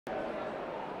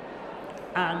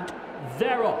and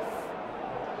they're off.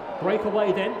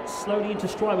 Breakaway then, slowly into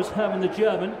stride was Herman the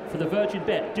German for the Virgin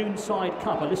Bet Doonside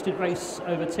Cup, a listed race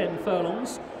over 10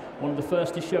 furlongs. One of the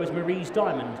first to show is Marie's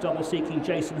Diamond. Double-seeking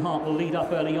Jason Hart will lead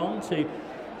up early on. To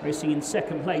racing in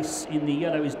second place in the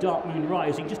yellow is Dark Moon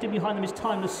Rising. Just in behind them is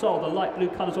Timeless Soul, the light blue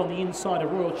colours on the inside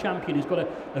of Royal Champion, who's got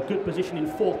a good position in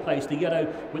fourth place, the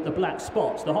yellow with the black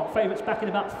spots. The hot favourites back in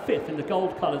about fifth in the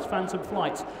gold colours. Phantom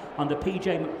Flight under PJ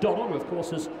McDonnell, who of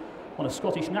course has won a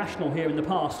Scottish national here in the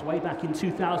past, way back in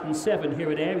 2007 here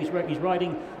at Ayr. He's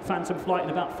riding Phantom Flight in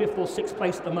about fifth or sixth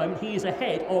place at the moment. He is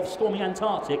ahead of Stormy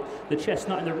Antarctic, the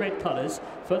chestnut in the red colours.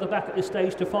 Further back at this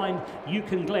stage to find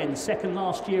Yukon Glen, second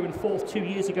last year and fourth 2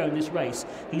 years ago in this race.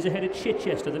 He's ahead of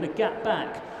Chichester, then a gap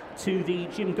back to the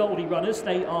Jim Goldie runners.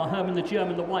 They are Herman the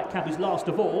German, the white cap is last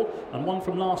of all, and one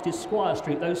from last is Squire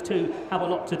Street. Those two have a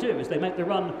lot to do as they make the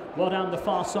run well down the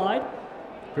far side.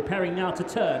 Preparing now to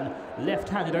turn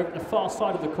left-handed over the far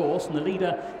side of the course, and the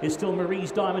leader is still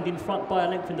Marie's Diamond in front by a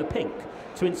length in the pink.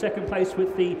 Two in second place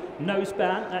with the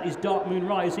noseband, that is Dark Moon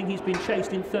Rising. He's been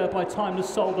chased in third by Timeless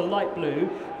Soul, the light blue.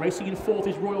 Racing in fourth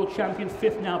is Royal Champion.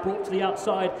 Fifth now brought to the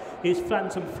outside is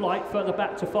Phantom Flight. Further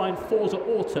back to find Forza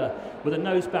Orta with a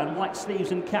noseband, white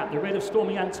sleeves and cap. The red of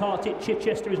Stormy Antarctic.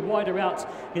 Chichester is wider out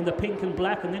in the pink and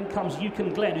black, and then comes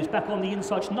Yukon Glen, who's back on the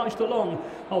inside, nudged along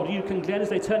old Yukon Glen as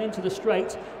they turn into the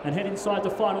straight and head inside the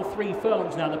final 3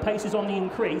 furlongs now. The pace is on the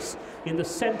increase. In the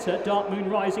centre, Dark Moon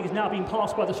Rising is now being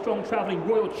passed by the strong travelling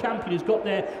Royal Champion, who's got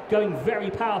there going very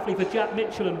powerfully for Jack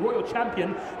Mitchell, and Royal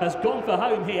Champion has gone for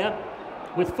home here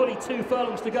with fully 2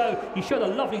 furlongs to go. He showed a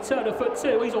lovely turn of foot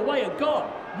too. He's away and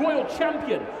gone. Royal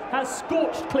Champion has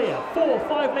scorched clear, 4 or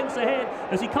 5 lengths ahead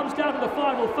as he comes down to the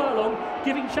final furlong.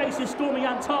 Giving chase is Stormy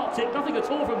Antarctic, nothing at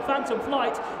all from Phantom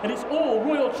Flight, and it's all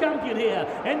Royal Champion here.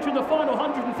 Entering the final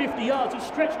 150 yards, he's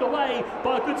stretched away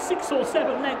by a good 6 or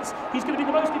 7 lengths. He's going to be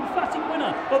the most emphatic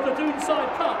winner of the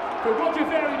Doonside Cup for Roger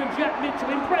Varian and Jack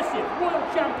Mitchell. Impressive, Royal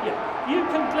Champion.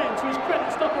 Yukon Glen, to his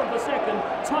credit, stuck on for second.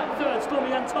 Tight third,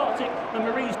 Stormy Antarctic and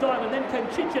Marie's Diamond. Then came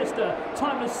Chichester,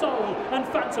 Timeless Soul and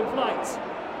Phantom Flight.